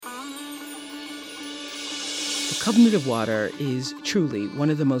The Covenant of Water is truly one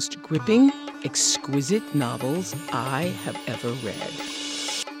of the most gripping, exquisite novels I have ever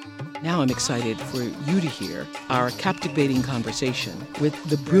read. Now I'm excited for you to hear our captivating conversation with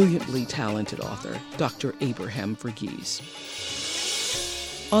the brilliantly talented author, Dr. Abraham Verghese.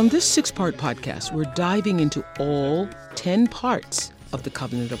 On this 6-part podcast, we're diving into all 10 parts of The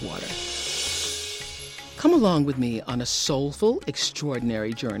Covenant of Water. Come along with me on a soulful,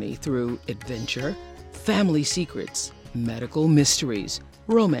 extraordinary journey through adventure, family secrets, medical mysteries,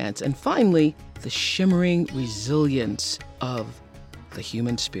 romance, and finally, the shimmering resilience of the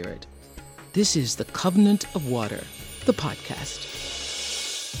human spirit. This is The Covenant of Water, the podcast.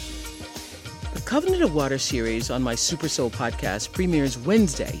 The Covenant of Water series on my Super Soul podcast premieres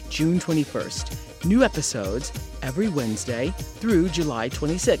Wednesday, June 21st. New episodes every Wednesday through July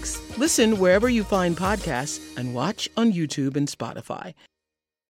 26th. Listen wherever you find podcasts and watch on YouTube and Spotify.